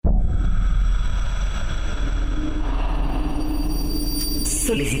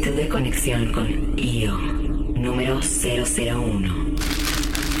solicitud de conexión con IO, número 001.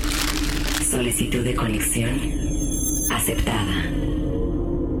 Solicitud de conexión aceptada.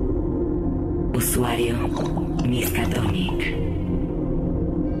 Usuario Miskatonic.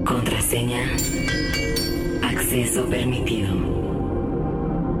 Contraseña. Acceso permitido.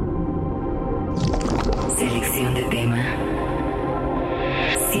 Selección de tema.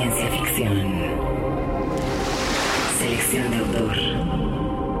 Ciencia ficción. Selección de autor.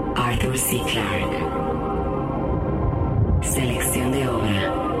 Arthur C. Clarke. Selección de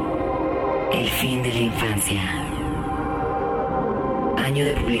obra. El fin de la infancia. Año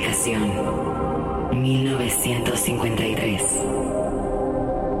de publicación. 1953.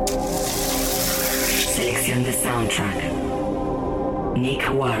 Selección de soundtrack.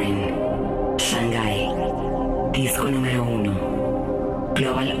 Nick Warren. Shanghai. Disco número 1.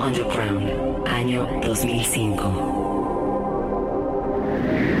 Global Underground. Año 2005.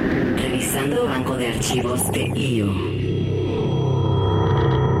 Revisando banco de archivos de IO.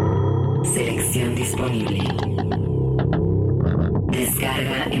 Selección disponible.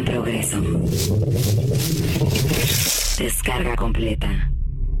 Descarga en progreso. Descarga completa.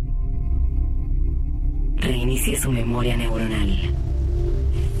 Reinicie su memoria neuronal.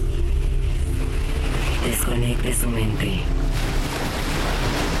 Desconecte su mente.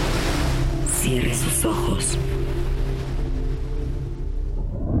 Cierre sus ojos.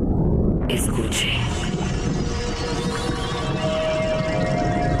 Escuche.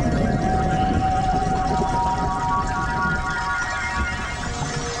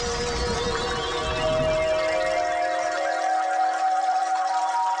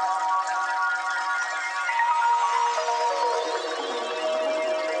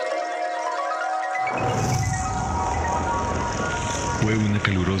 Fue una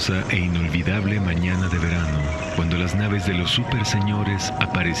calurosa e inolvidable mañana de verano, cuando las naves de los superseñores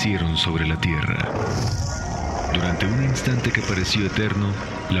aparecieron sobre la Tierra. Durante un instante que pareció eterno,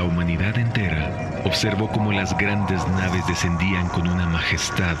 la humanidad entera observó cómo las grandes naves descendían con una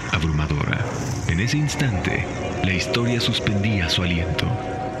majestad abrumadora. En ese instante, la historia suspendía su aliento.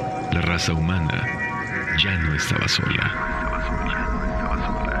 La raza humana ya no estaba sola.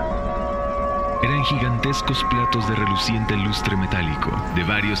 Eran gigantescos platos de reluciente lustre metálico, de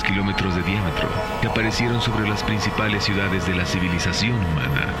varios kilómetros de diámetro, que aparecieron sobre las principales ciudades de la civilización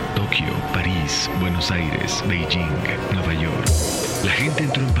humana: Tokio, París, Buenos Aires, Beijing, Nueva York. La gente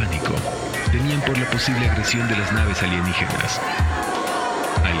entró en pánico. Temían por la posible agresión de las naves alienígenas.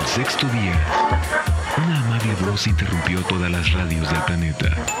 Al sexto día, una amable voz interrumpió todas las radios del planeta.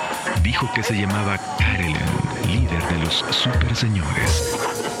 Dijo que se llamaba Karelen, líder de los superseñores,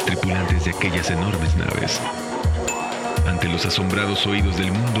 tripulantes de aquellas enormes naves. Ante los asombrados oídos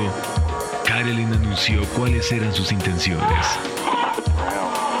del mundo, Karelen anunció cuáles eran sus intenciones.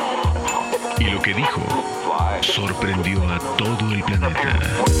 Y lo que dijo sorprendió a todo el planeta.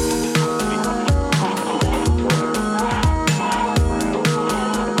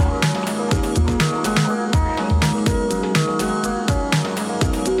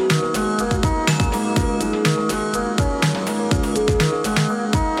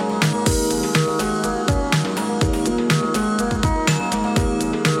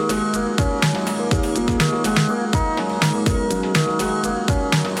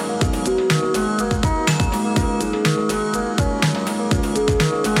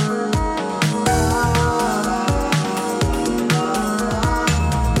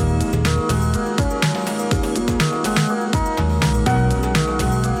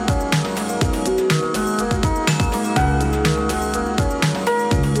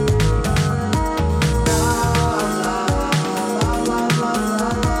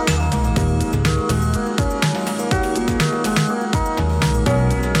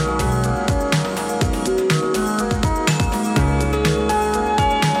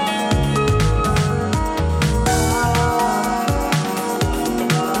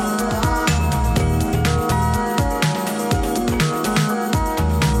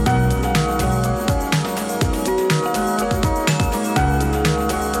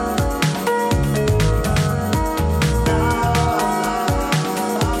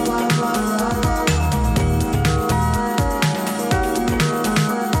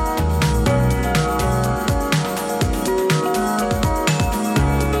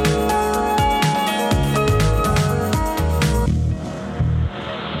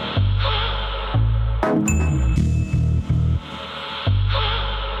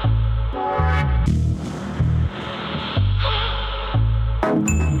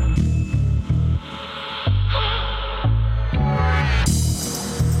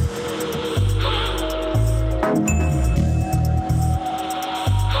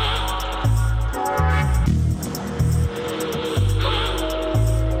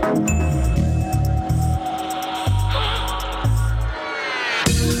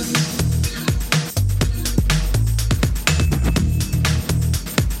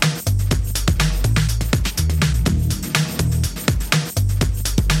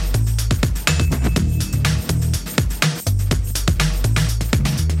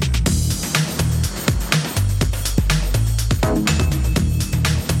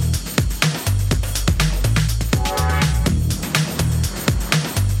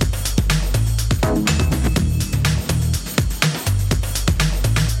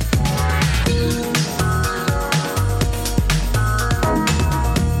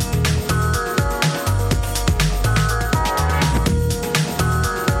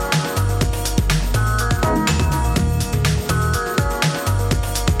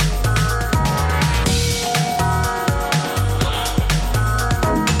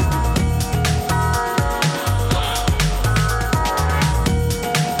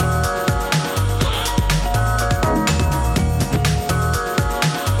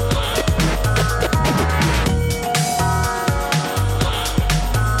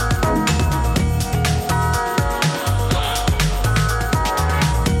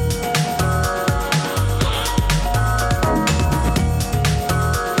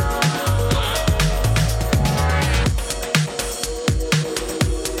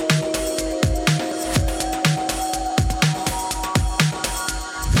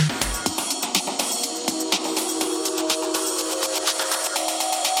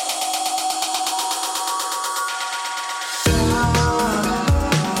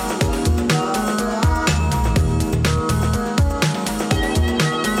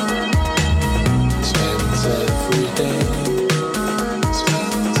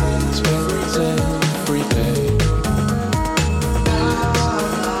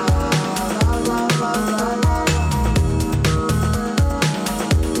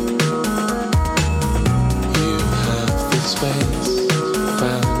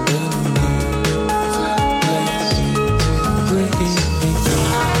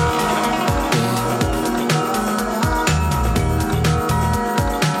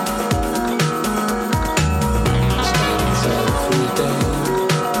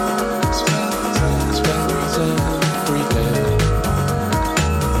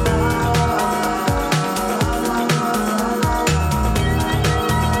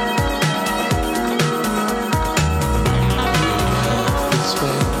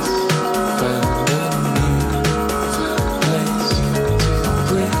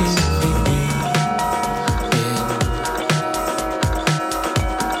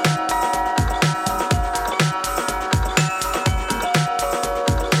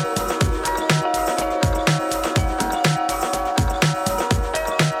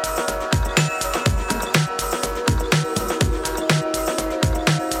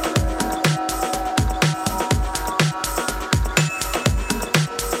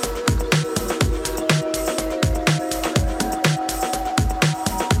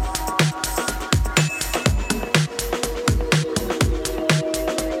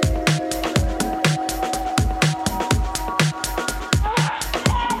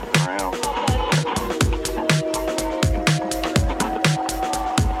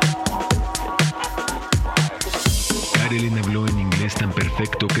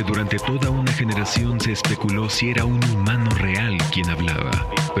 Que durante toda una generación se especuló si era un humano real quien hablaba,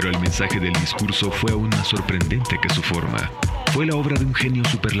 pero el mensaje del discurso fue aún más sorprendente que su forma. Fue la obra de un genio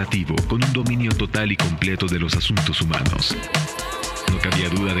superlativo, con un dominio total y completo de los asuntos humanos. No cabía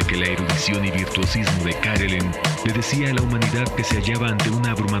duda de que la erudición y virtuosismo de Karelen le decía a la humanidad que se hallaba ante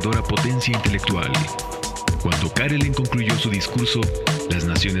una abrumadora potencia intelectual. Cuando Karelen concluyó su discurso, las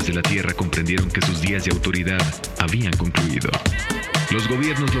naciones de la Tierra comprendieron que sus días de autoridad habían concluido. Los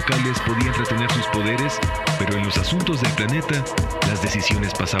gobiernos locales podían retener sus poderes, pero en los asuntos del planeta, las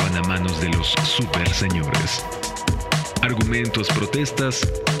decisiones pasaban a manos de los superseñores. Argumentos, protestas,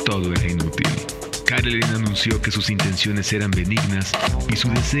 todo era inútil. Karelen anunció que sus intenciones eran benignas y su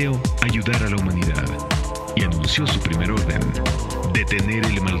deseo ayudar a la humanidad. Y anunció su primer orden: detener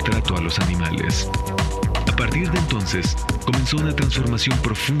el maltrato a los animales. A partir de entonces, comenzó una transformación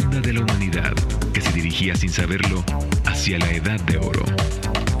profunda de la humanidad, que se dirigía sin saberlo hacia la Edad de Oro.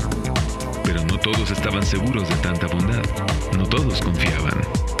 Pero no todos estaban seguros de tanta bondad, no todos confiaban.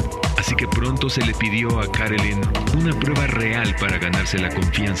 Así que pronto se le pidió a Karelen una prueba real para ganarse la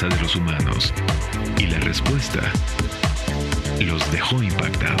confianza de los humanos. Y la respuesta los dejó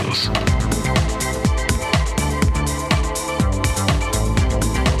impactados.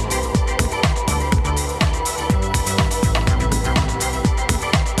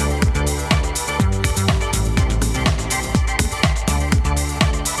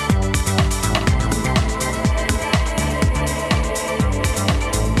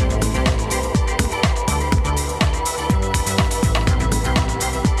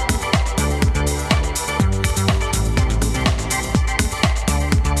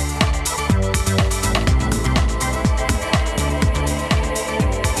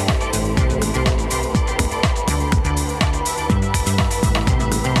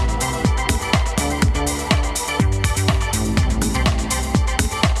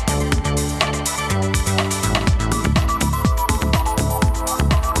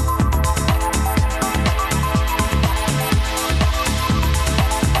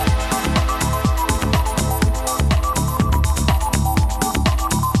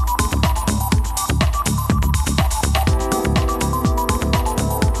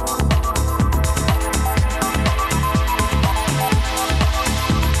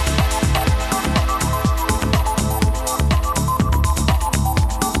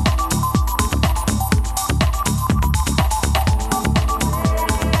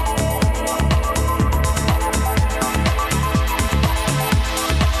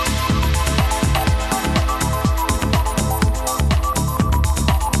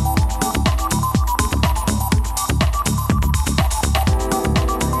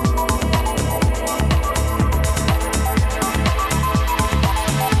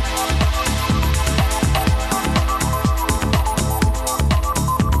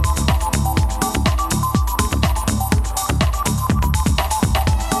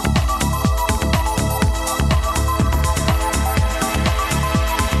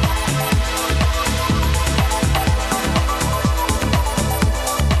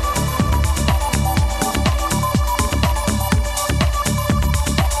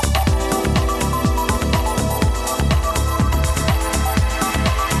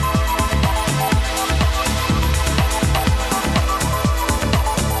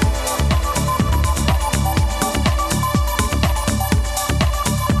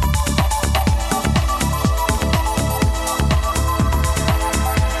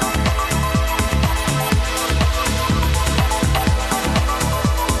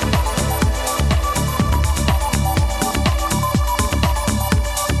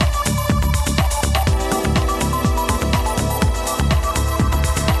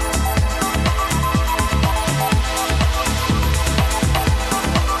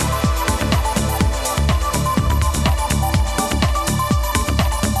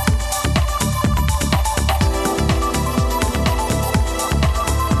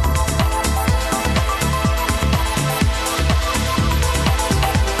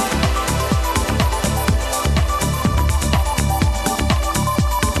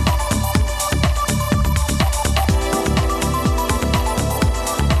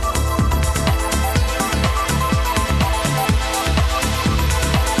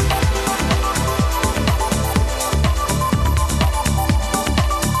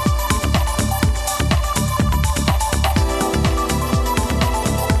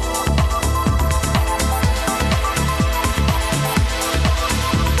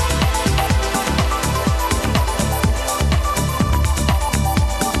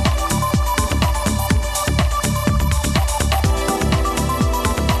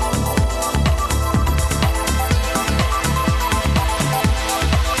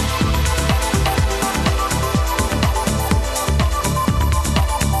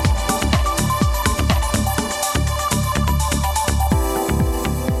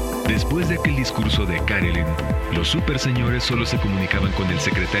 discurso de Karelin, los super señores solo se comunicaban con el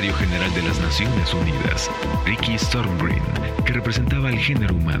secretario general de las Naciones Unidas, Ricky Stormgreen, que representaba al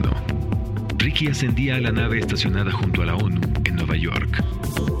género humano. Ricky ascendía a la nave estacionada junto a la ONU en Nueva York.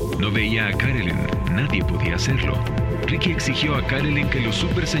 No veía a Karelin, nadie podía hacerlo. Ricky exigió a Karelin que los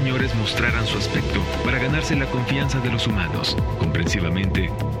super señores mostraran su aspecto para ganarse la confianza de los humanos.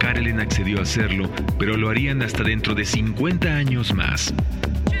 Comprensivamente, Karelin accedió a hacerlo, pero lo harían hasta dentro de 50 años más.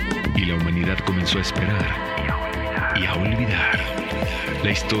 Y la humanidad comenzó a esperar y a olvidar.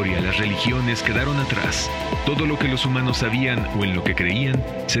 La historia, las religiones quedaron atrás. Todo lo que los humanos sabían o en lo que creían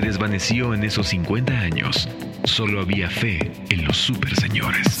se desvaneció en esos 50 años. Solo había fe en los super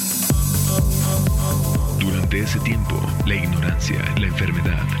señores. Durante ese tiempo, la ignorancia, la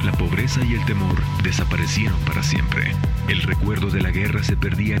enfermedad, la pobreza y el temor desaparecieron para siempre. El recuerdo de la guerra se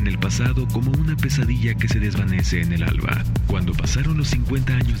perdía en el pasado como una pesadilla que se desvanece en el alba. Cuando pasaron los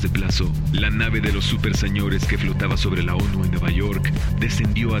 50 años de plazo, la nave de los super señores que flotaba sobre la ONU en Nueva York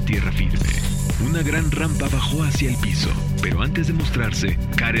descendió a tierra firme. Una gran rampa bajó hacia el piso, pero antes de mostrarse,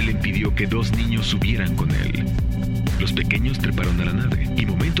 Karelin pidió que 2 niños subieran con él. Los pequeños treparon a la nave y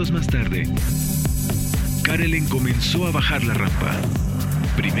momentos más tarde, Karelin comenzó a bajar la rampa.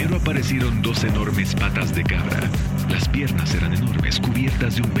 Primero aparecieron 2 enormes patas de cabra. Las piernas eran enormes,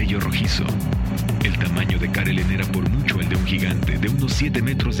 cubiertas de un vello rojizo. El tamaño de Karelin era por mucho el de un gigante, de unos 7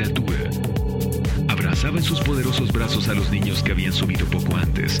 metros de altura. Abrazaba en sus poderosos brazos a los niños que habían subido poco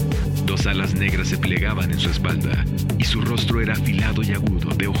antes. 2 alas negras se plegaban en su espalda, y su rostro era afilado y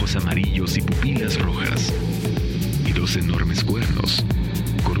agudo, de ojos amarillos y pupilas rojas. Y 2 enormes cuernos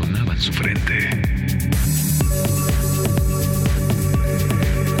coronaban su frente.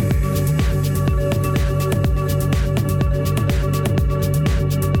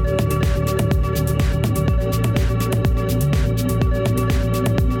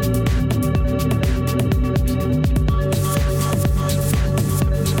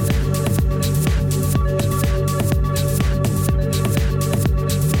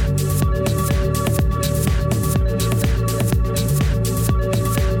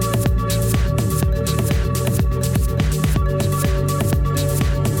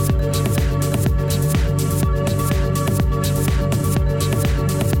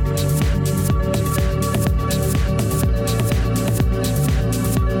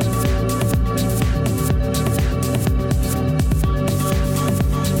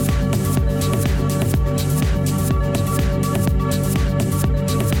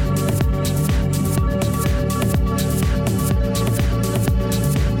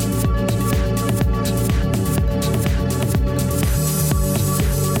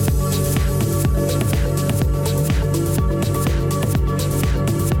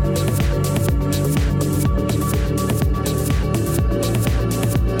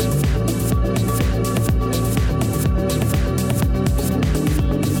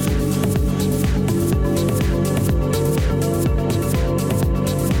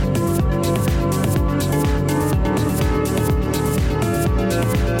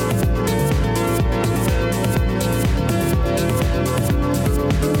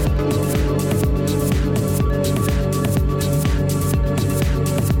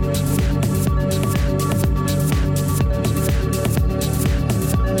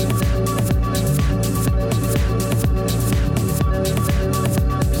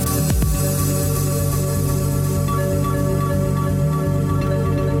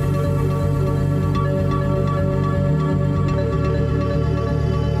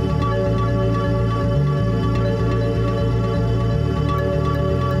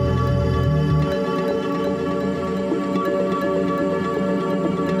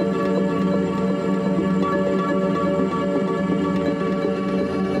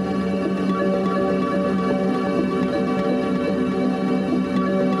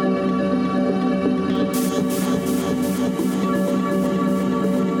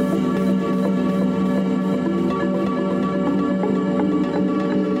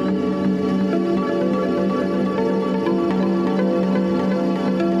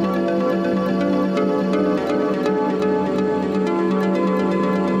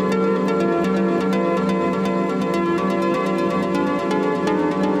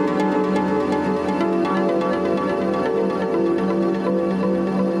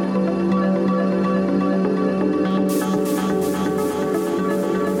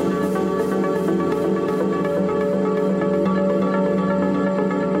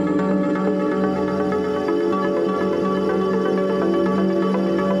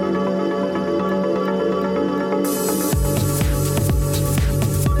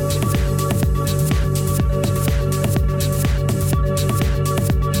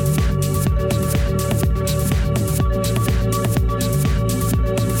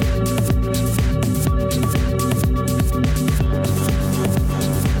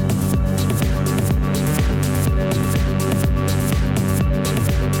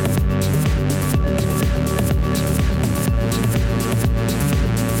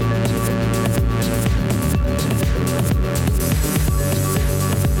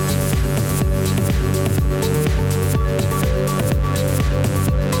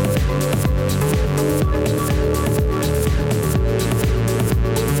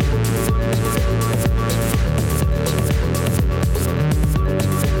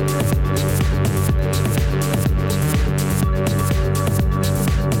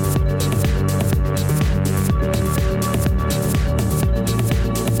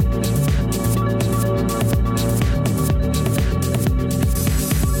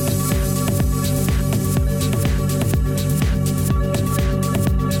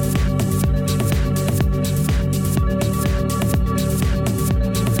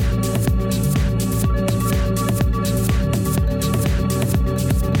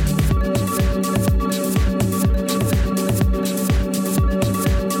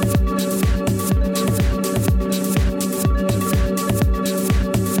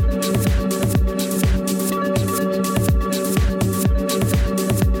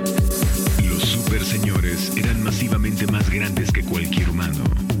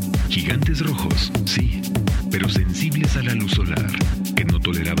 a la luz solar, que no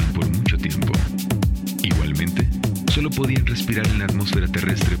toleraban por mucho tiempo. Igualmente, solo podían respirar en la atmósfera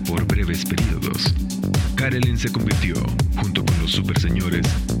terrestre por breves periodos. Karelin se convirtió, junto con los superseñores,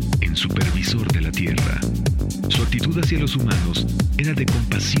 en supervisor de la Tierra. Su actitud hacia los humanos era de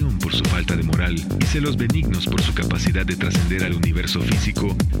compasión por su falta de moral y celos benignos por su capacidad de trascender al universo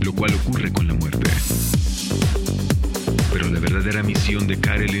físico, lo cual ocurre con la muerte. Pero la verdadera misión de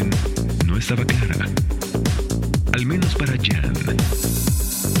Karelin no estaba clara. Al menos para Jan,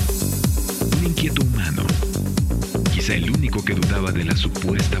 un inquieto humano, quizá el único que dudaba de la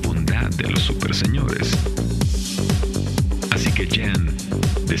supuesta bondad de los superseñores. Así que Jan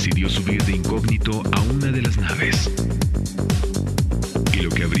decidió subir de incógnito a una de las naves. Y lo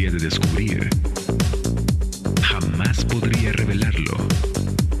que habría de descubrir jamás podría revelarlo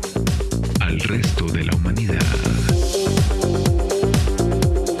al resto de la humanidad.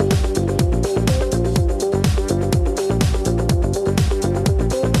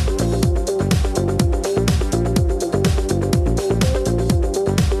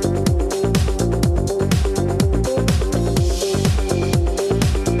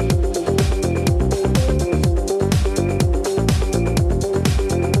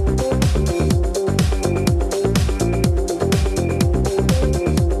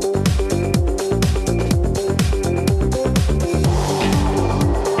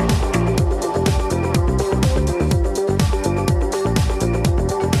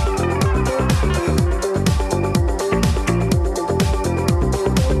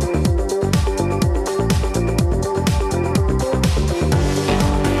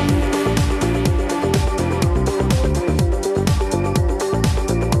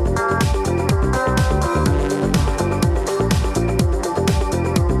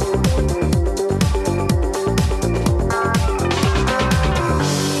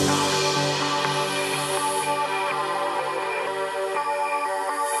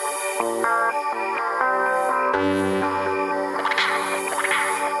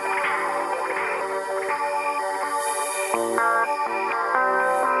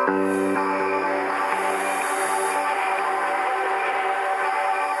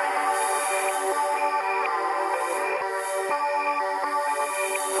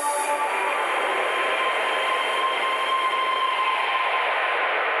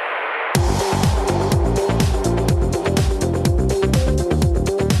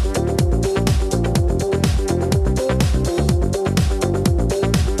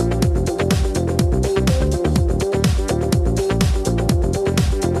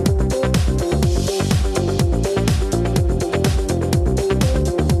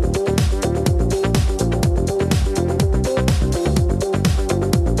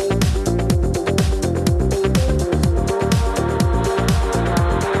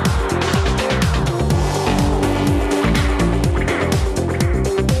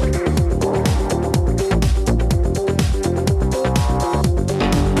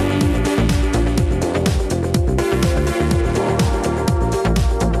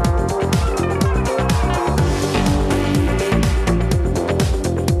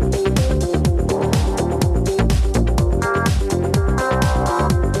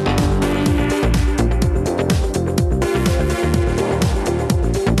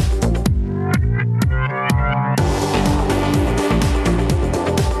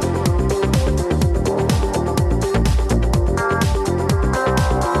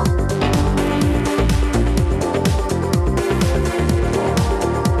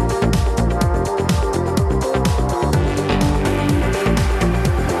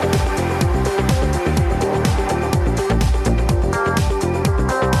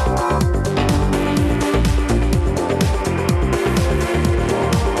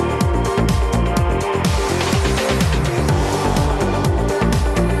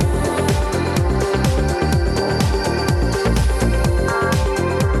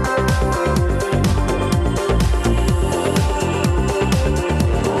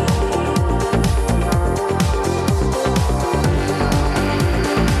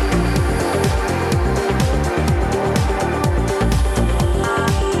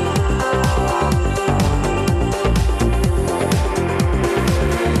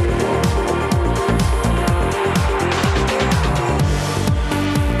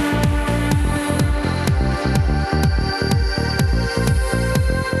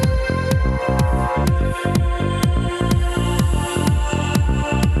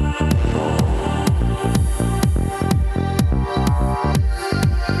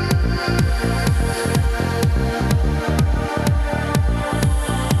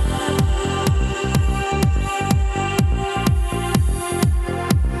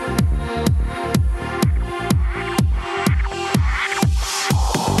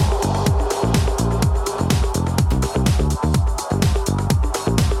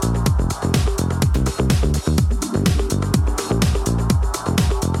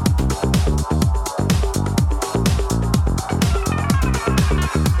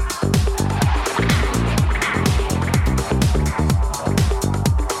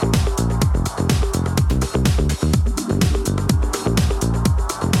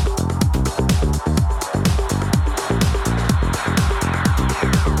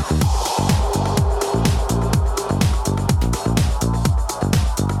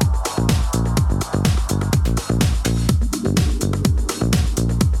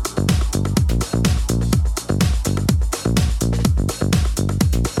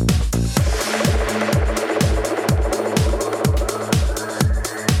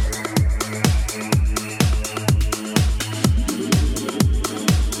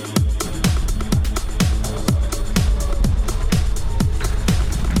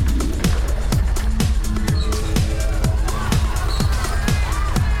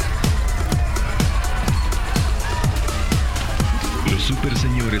 Los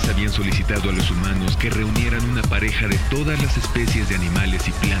superseñores habían solicitado a los humanos que reunieran una pareja de todas las especies de animales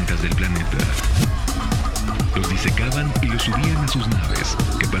y plantas del planeta. Los disecaban y los subían a sus naves,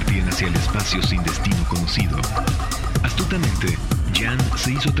 que partían hacia el espacio sin destino conocido. Astutamente, Jan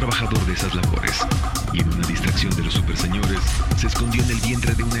se hizo trabajador de esas labores, y en una distracción de los superseñores, se escondió en el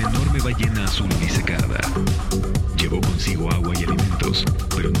vientre de una enorme ballena azul disecada. Llevó consigo agua y alimentos,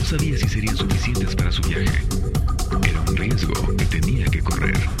 pero no sabía si serían suficientes para su viaje. Era un riesgo que tenía que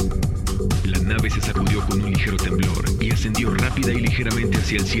correr. La nave se sacudió con un ligero temblor y ascendió rápida y ligeramente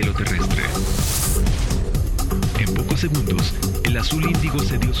hacia el cielo terrestre. En pocos segundos, el azul índigo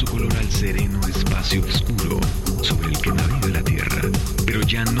cedió su color al sereno espacio oscuro sobre el que navega la Tierra, pero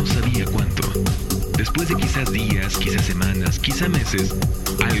ya no sabía cuánto. Después de quizás días, quizás semanas, quizás meses,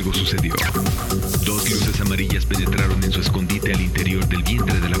 algo sucedió. Dos luces amarillas penetraron en su escondite al interior del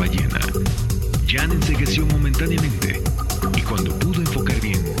vientre de la ballena. Jan encegueció momentáneamente, y cuando pudo enfocar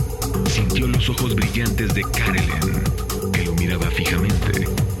bien, sintió los ojos brillantes de Karelen, que lo miraba fijamente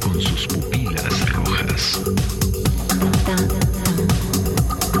con sus pupilas rojas.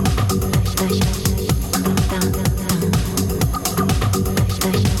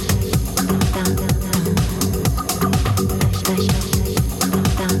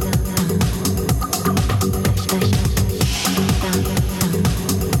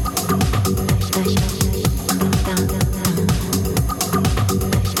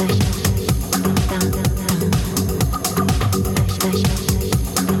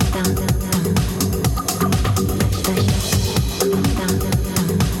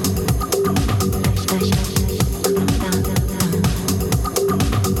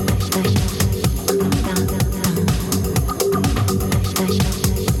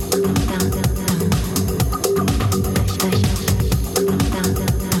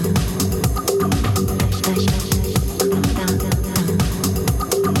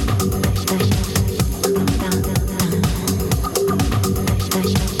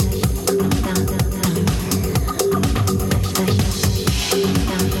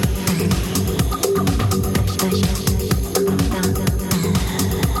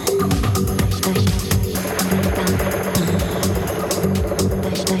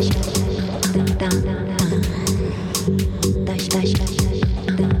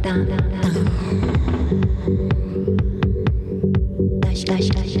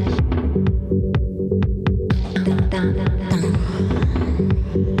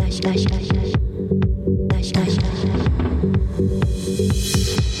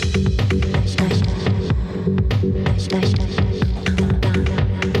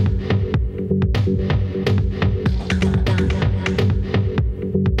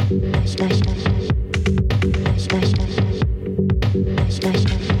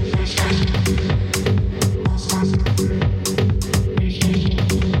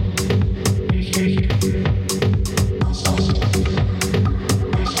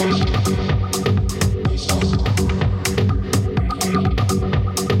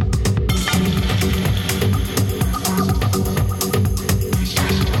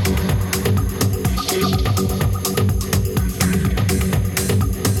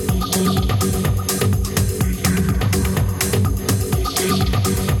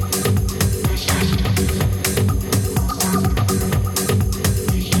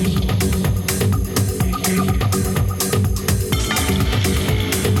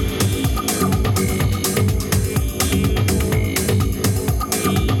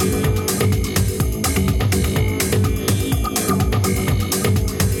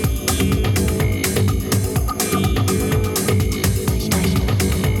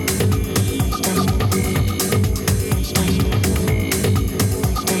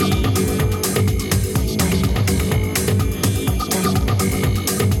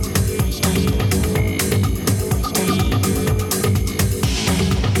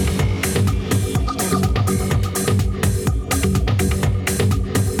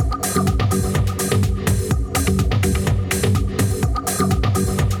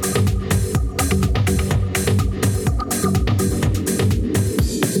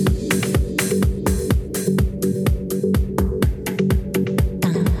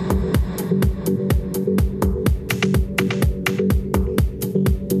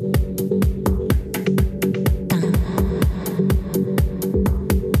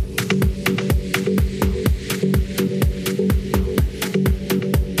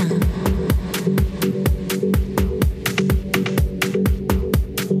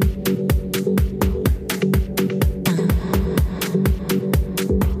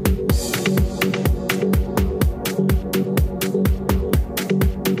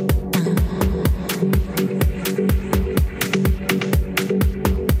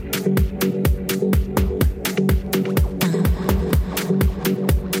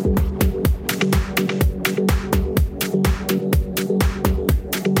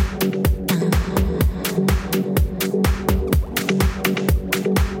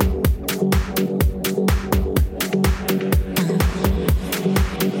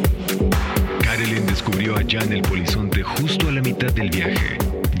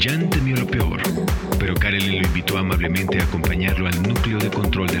 Jan temió lo peor, pero Karelin lo invitó amablemente a acompañarlo al núcleo de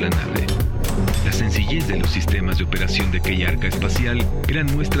control de la nave. La sencillez de los sistemas de operación de aquella arca espacial eran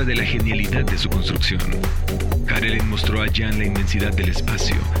muestra de la genialidad de su construcción. Karelin mostró a Jan la inmensidad del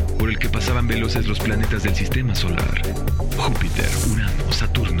espacio, por el que pasaban veloces los planetas del sistema solar. Júpiter, Urano,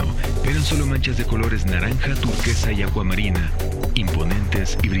 Saturno eran solo manchas de colores naranja, turquesa y acuamarina,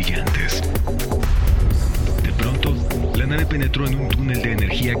 imponentes y brillantes. De pronto, la nave penetró en un túnel de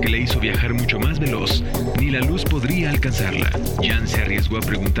energía que le hizo viajar mucho más veloz. Ni la luz podría alcanzarla. Jan se arriesgó a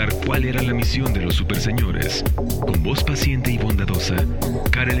preguntar cuál era la misión de los superseñores. Con voz paciente y bondadosa,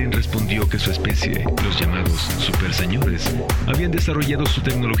 Karelin respondió que su especie, los llamados superseñores, habían desarrollado su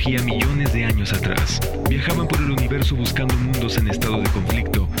tecnología millones de años atrás. Viajaban por el universo buscando mundos en estado de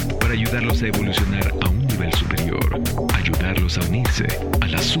conflicto para ayudarlos a evolucionar a un nivel superior, ayudarlos a unirse a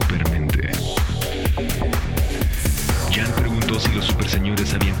la supermente. Jan preguntó si los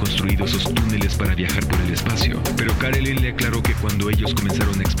superseñores habían construido esos túneles para viajar por el espacio, pero Karelin le aclaró que cuando ellos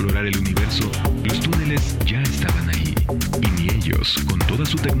comenzaron a explorar el universo, los túneles ya estaban ahí, y ni ellos, con toda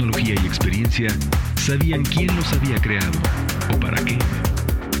su tecnología y experiencia, sabían quién los había creado o para qué.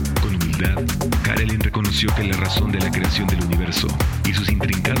 Con humildad, Karelin reconoció que la razón de la creación del universo y sus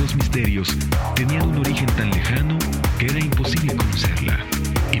intrincados misterios tenían un origen tan lejano que era imposible conocerla,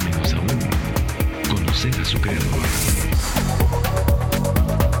 y menos aún, conocer a su creador.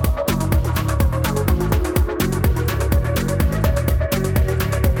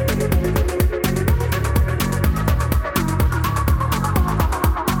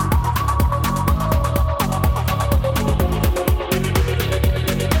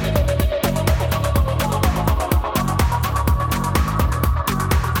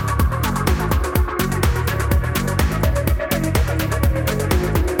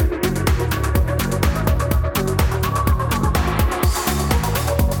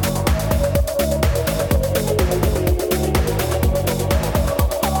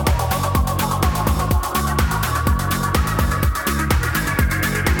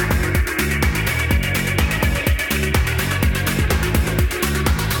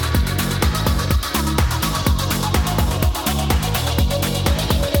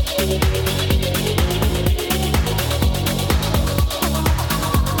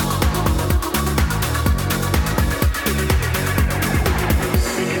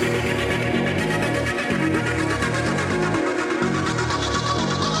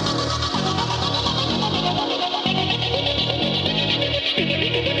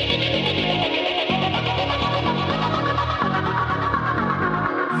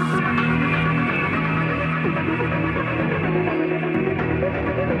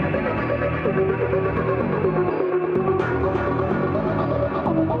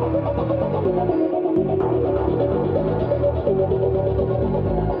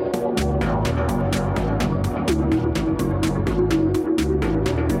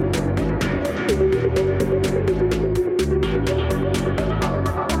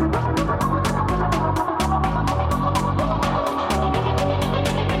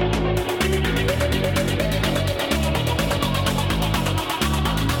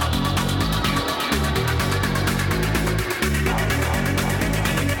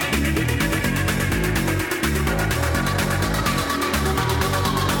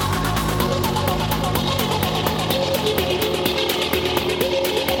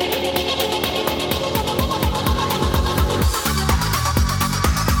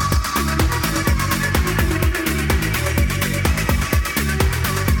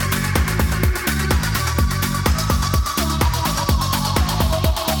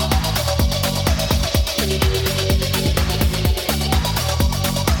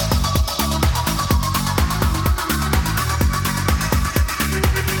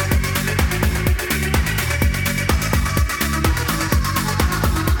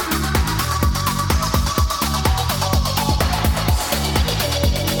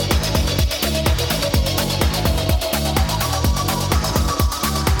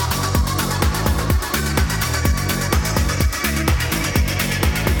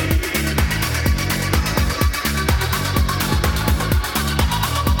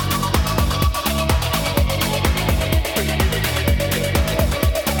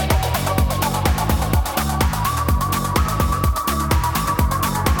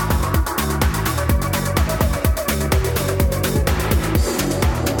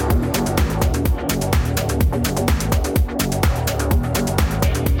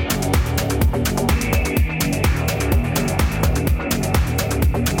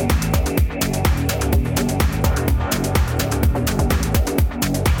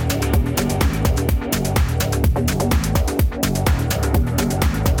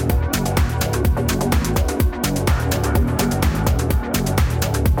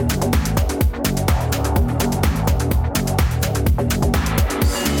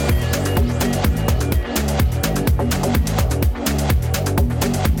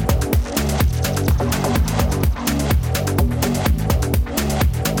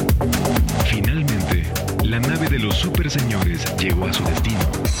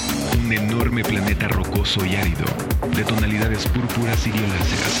 arenoso y árido, de tonalidades púrpuras y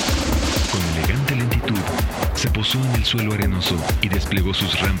violáceas. Con elegante lentitud, se posó en el suelo arenoso y desplegó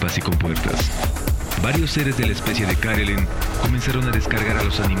sus rampas y compuertas. Varios seres de la especie de Karelen comenzaron a descargar a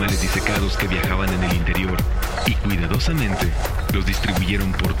los animales disecados que viajaban en el interior y cuidadosamente los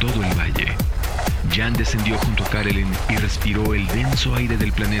distribuyeron por todo el valle. Jan descendió junto a Karelen y respiró el denso aire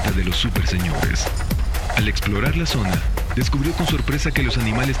del planeta de los superseñores. Al explorar la zona, descubrió con sorpresa que los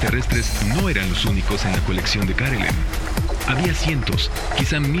animales terrestres no eran los únicos en la colección de Karelen. Había cientos,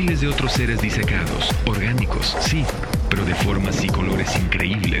 quizá miles de otros seres disecados, orgánicos, sí, pero de formas y colores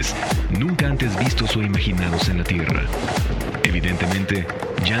increíbles, nunca antes vistos o imaginados en la Tierra. Evidentemente,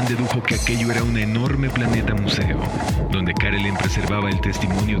 Jan dedujo que aquello era un enorme planeta museo, donde Karelen preservaba el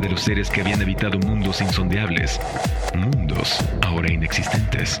testimonio de los seres que habían habitado mundos insondeables, mundos ahora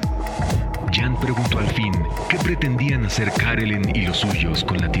inexistentes. Jan preguntó al fin qué pretendían hacer Karelen y los suyos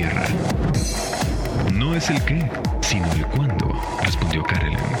con la Tierra. No es el qué, sino el cuándo, respondió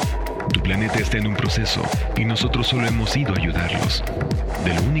Karelen. Tu planeta está en un proceso y nosotros solo hemos ido a ayudarlos.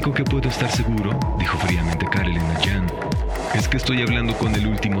 De lo único que puedo estar seguro, dijo fríamente Karelen a Jan, es que estoy hablando con el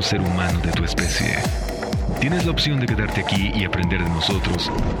último ser humano de tu especie. Tienes la opción de quedarte aquí y aprender de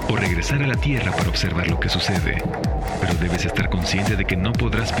nosotros, o regresar a la Tierra para observar lo que sucede. Pero debes estar consciente de que no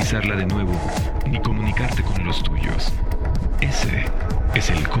podrás pisarla de nuevo, ni comunicarte con los tuyos. Ese es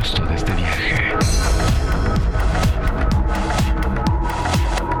el costo de este viaje.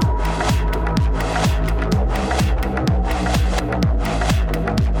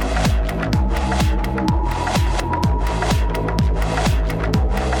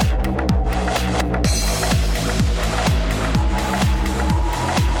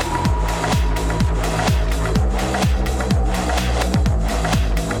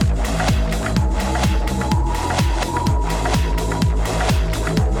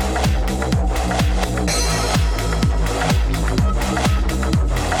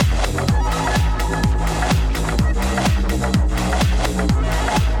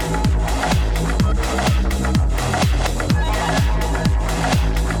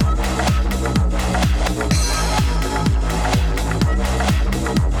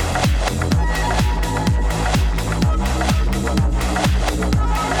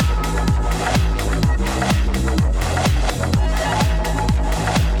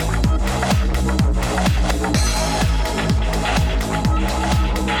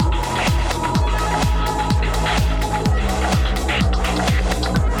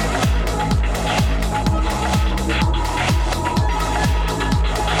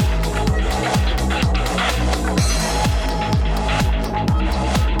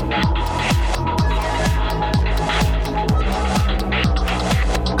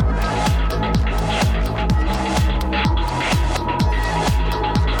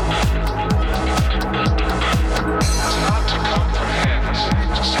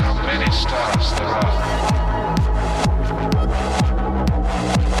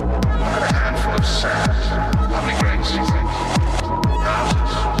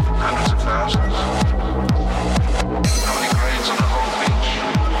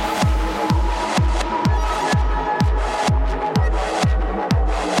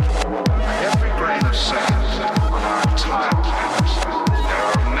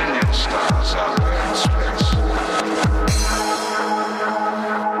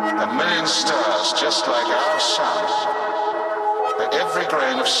 just like our sun. For every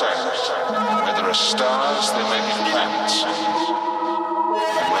grain of sand, where there are stars, there may be planets.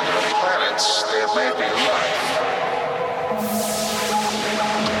 And where there are planets, there may be life.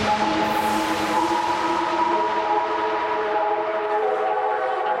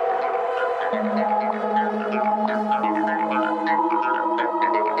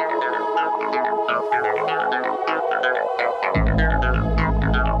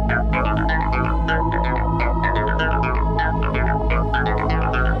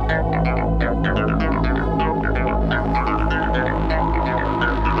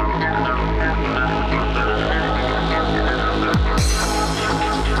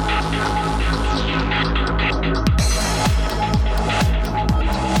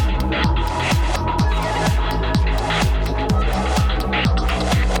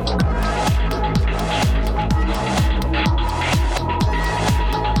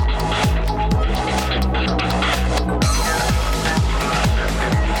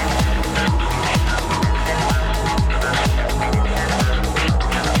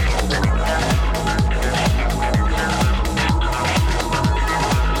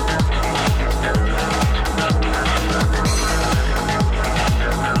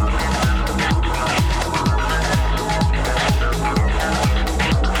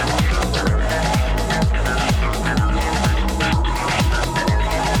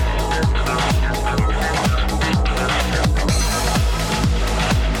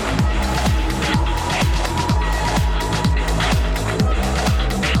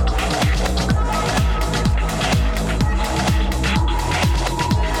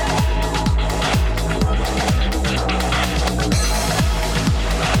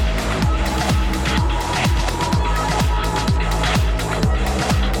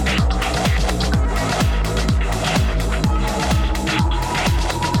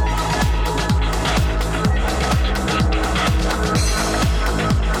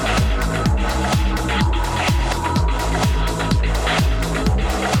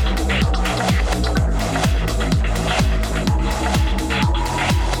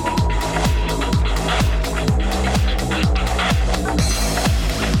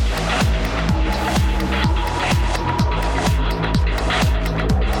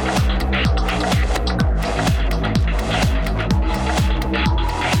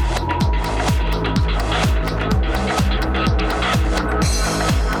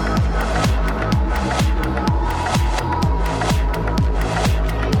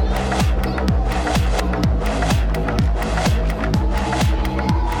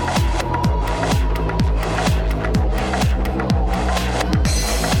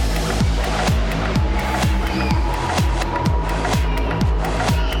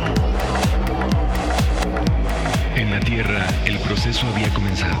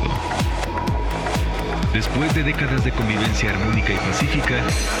 pasado. Después de décadas de convivencia armónica y pacífica,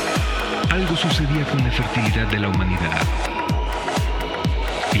 algo sucedía con la fertilidad de la humanidad.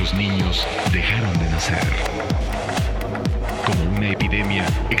 Los niños dejaron de nacer. Como una epidemia,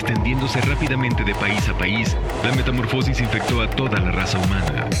 extendiéndose rápidamente de país a país, la metamorfosis infectó a toda la raza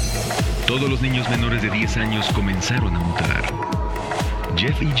humana. Todos los niños menores de 10 años comenzaron a mutar.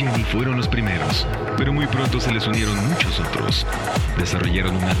 Jeff y Jenny fueron los primeros, pero muy pronto se les unieron muchos otros.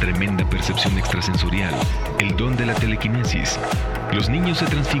 Desarrollaron una tremenda percepción extrasensorial, el don de la telequinesis. Los niños se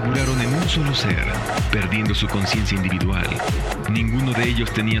transfiguraron en un solo ser, perdiendo su conciencia individual. Ninguno de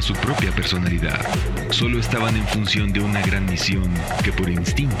ellos tenía su propia personalidad. Solo estaban en función de una gran misión que por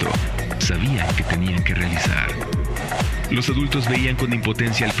instinto sabían que tenían que realizar. Los adultos veían con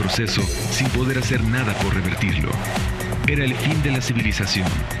impotencia el proceso sin poder hacer nada por revertirlo. Era el fin de la civilización,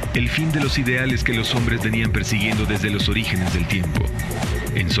 el fin de los ideales que los hombres venían persiguiendo desde los orígenes del tiempo.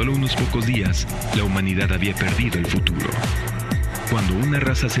 En solo unos pocos días, la humanidad había perdido el futuro. Cuando una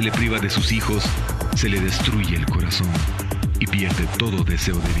raza se le priva de sus hijos, se le destruye el corazón y pierde todo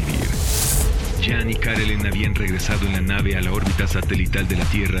deseo de vivir. Jan y Karelen habían regresado en la nave a la órbita satelital de la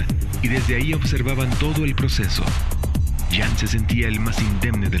Tierra y desde ahí observaban todo el proceso. Jan se sentía el más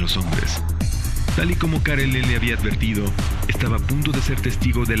indemne de los hombres. Tal y como Karelen le había advertido, estaba a punto de ser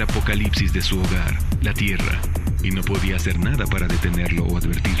testigo del apocalipsis de su hogar, la Tierra, y no podía hacer nada para detenerlo o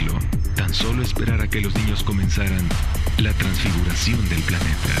advertirlo. Tan solo esperar a que los niños comenzaran la transfiguración del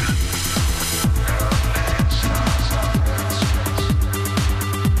planeta.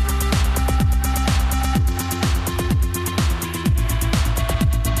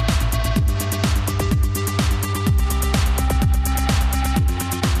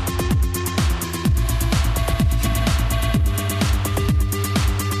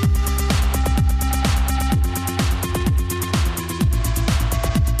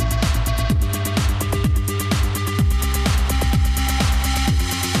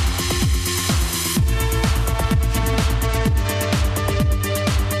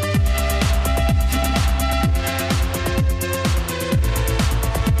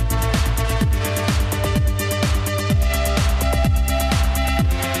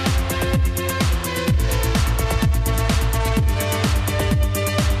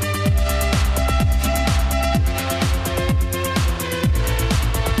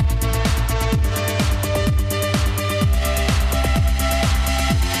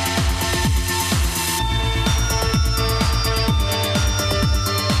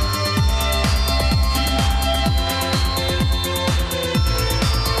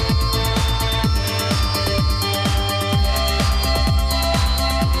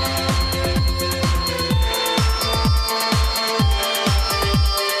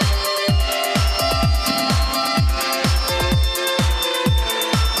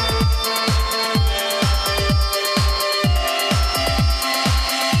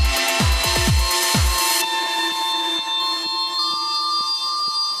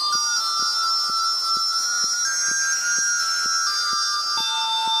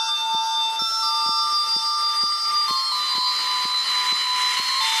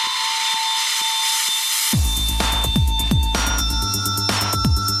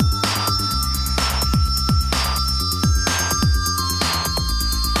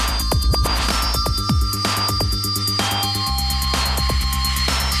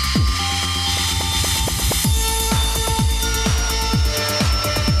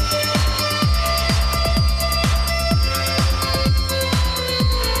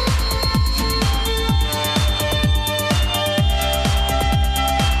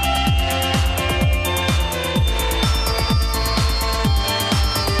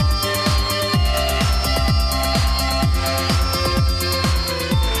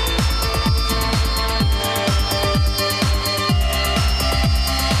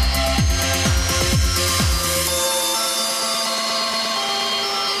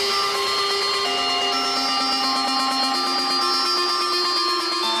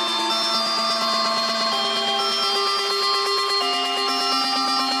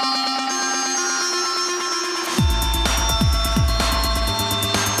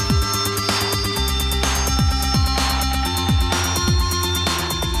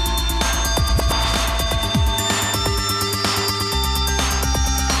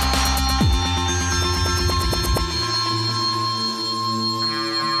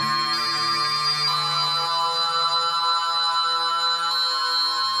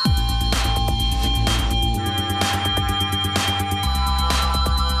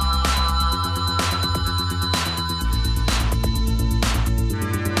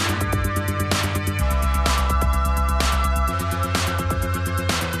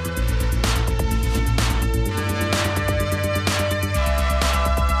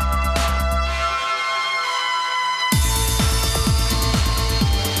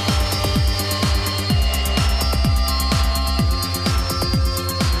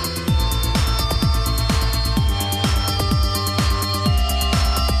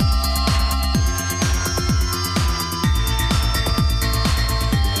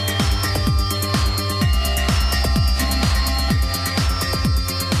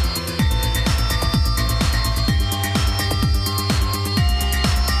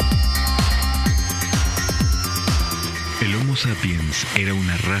 sapiens era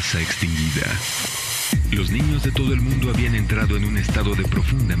una raza extinguida. Los niños de todo el mundo habían entrado en un estado de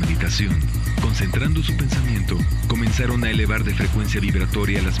profunda meditación. Concentrando su pensamiento, comenzaron a elevar de frecuencia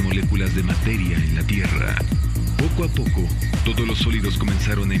vibratoria las moléculas de materia en la Tierra. Poco a poco, todos los sólidos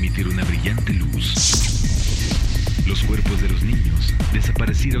comenzaron a emitir una brillante luz. Los cuerpos de los niños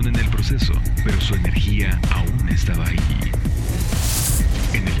desaparecieron en el proceso, pero su energía aún estaba ahí.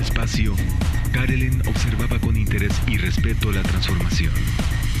 En el espacio, Karelen observaba con interés y respeto la transformación.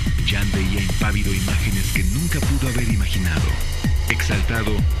 Jan veía impávido imágenes que nunca pudo haber imaginado.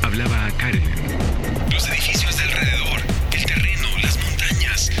 Exaltado, hablaba a Karelen. Los edificios de alrededor, el terreno, las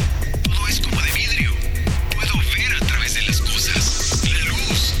montañas, todo es como de vidrio. Puedo ver a través de las cosas. La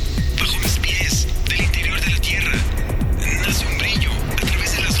luz, bajo mis pies, del interior de la tierra. Nace un brillo, a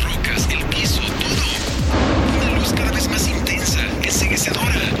través de las rocas, el piso, todo. Una luz cada vez más intensa,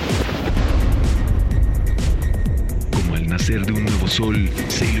 enceguecedora. Como al nacer de un nuevo sol,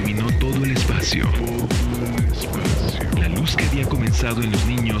 se iluminó todo el espacio. La luz que había comenzado en los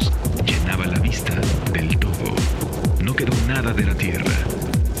niños llenaba la vista del todo. No quedó nada de la Tierra.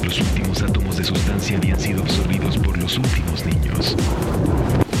 Los últimos átomos de sustancia habían sido absorbidos por los últimos niños.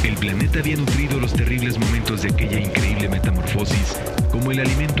 El planeta había nutrido los terribles momentos de aquella increíble metamorfosis, como el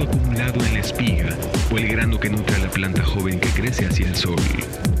alimento acumulado en la espiga o el grano que nutre a la planta joven que crece hacia el sol.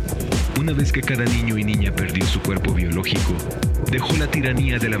 Una vez que cada niño y niña perdió su cuerpo biológico, dejó la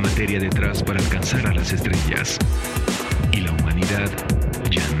tiranía de la materia detrás para alcanzar a las estrellas. Y la humanidad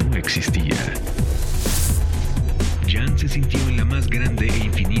ya no existía. Jan se sintió en la más grande e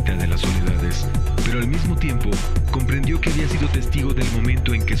infinita de las soledades, pero al mismo tiempo comprendió que había sido testigo del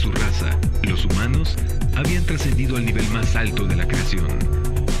momento en que su raza, los humanos, habían trascendido al nivel más alto de la creación,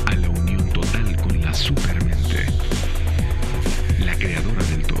 a la unión total con la supermente, la creadora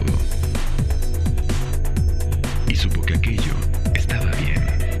del todo. Y supo que aquello estaba bien.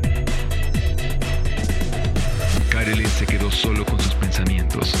 Karelen se quedó solo con sus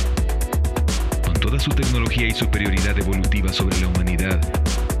pensamientos. Con toda su tecnología y superioridad evolutiva sobre la humanidad,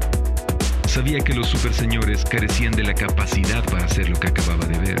 sabía que los superseñores carecían de la capacidad para hacer lo que acababa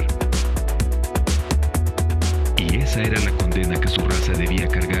de ver. Y esa era la condena que su raza debía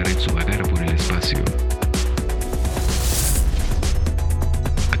cargar en su vagar por el espacio.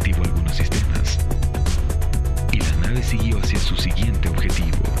 Activó algunos sistemas y la nave siguió hacia su siguiente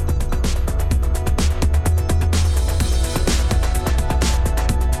objetivo.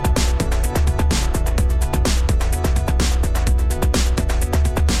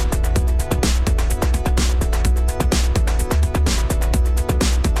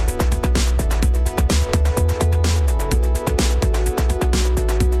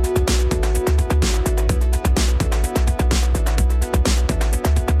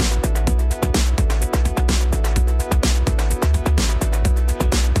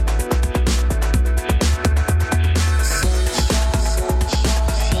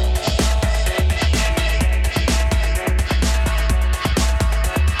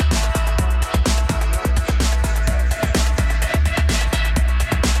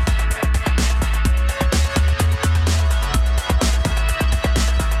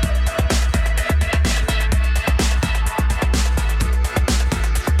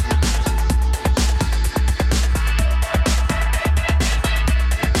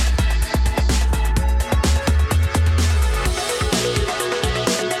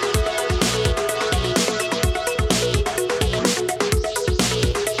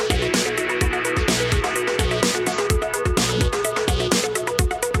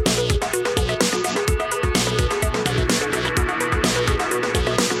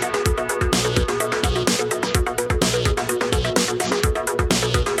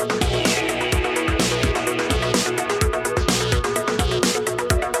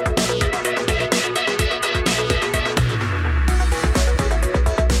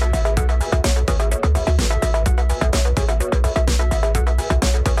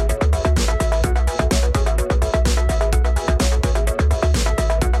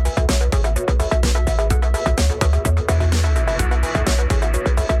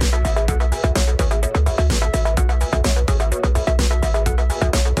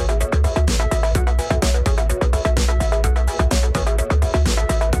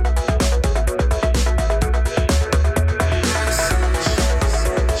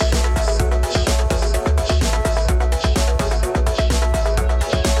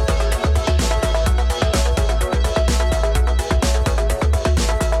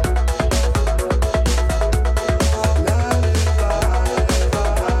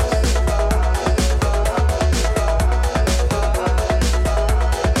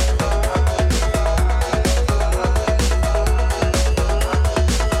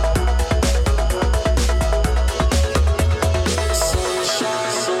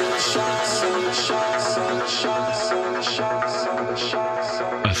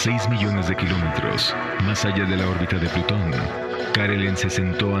 6 millones de kilómetros, más allá de la órbita de Plutón, Karelen se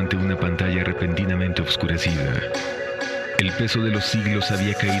sentó ante una pantalla repentinamente oscurecida. El peso de los siglos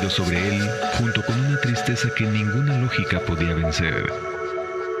había caído sobre él, junto con una tristeza que ninguna lógica podía vencer.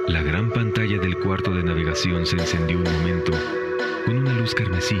 La gran pantalla del cuarto de navegación se encendió un momento, con una luz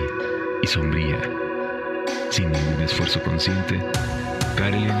carmesí y sombría. Sin ningún esfuerzo consciente,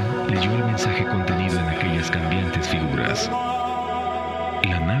 Karelen leyó el mensaje contenido en aquellas cambiantes figuras.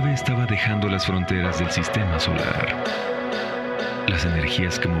 La nave estaba dejando las fronteras del sistema solar. Las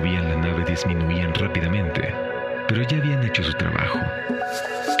energías que movían la nave disminuían rápidamente, pero ya habían hecho su trabajo.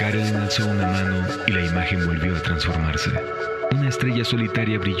 Karelen alzó una mano y la imagen volvió a transformarse. Una estrella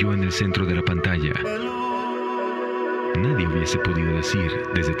solitaria brilló en el centro de la pantalla. Nadie hubiese podido decir,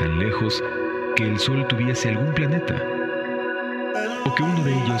 desde tan lejos, que el Sol tuviese algún planeta, o que uno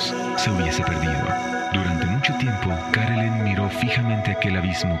de ellos se hubiese perdido. Durante mucho tiempo, Karelen miró fijamente aquel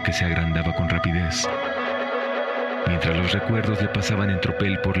abismo que se agrandaba con rapidez, mientras los recuerdos le pasaban en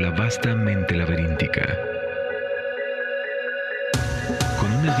tropel por la vasta mente laberíntica.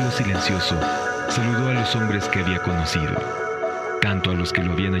 Con un adiós silencioso, saludó a los hombres que había conocido, tanto a los que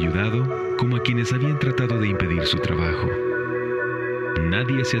lo habían ayudado como a quienes habían tratado de impedir su trabajo.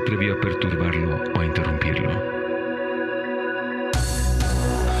 Nadie se atrevió a perturbarlo o a interrumpirlo.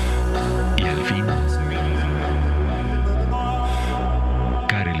 Y al fin,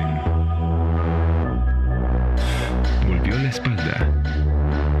 Karelen volvió la espalda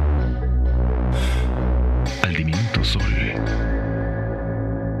al diminuto sol.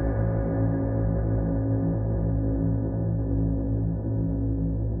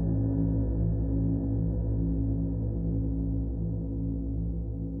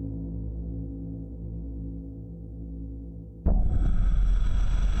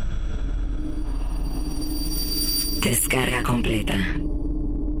 Descarga completa.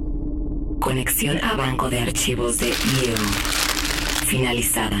 Conexión a banco de archivos de IO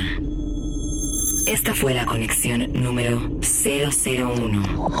finalizada. Esta fue la conexión número 001.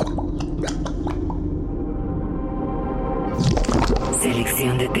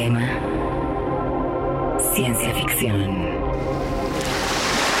 Selección de tema: ciencia ficción.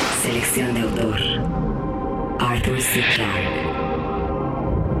 Selección de autor: Arthur C. Clarke.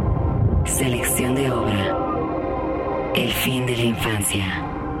 Selección de obra: El fin de la infancia.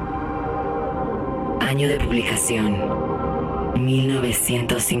 Año de publicación: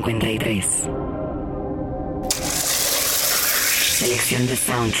 1953. Selección de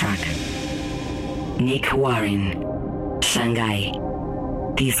soundtrack: Nick Warren, Shanghai.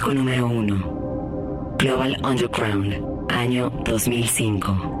 Disco número 1. Global Underground, año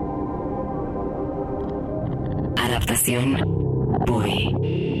 2005. Adaptación: Boy.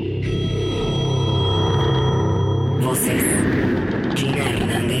 Voces: Gina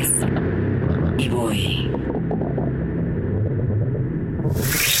Hernández y Boy.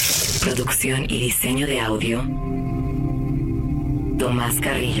 Producción y diseño de audio: Tomás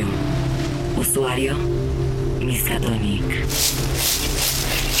Carrillo. Usuario: Miskatonic.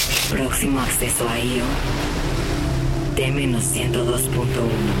 Próximo acceso a IO: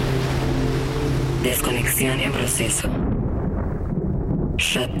 T-102.1. Desconexión en proceso.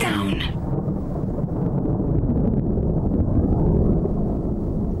 Shutdown.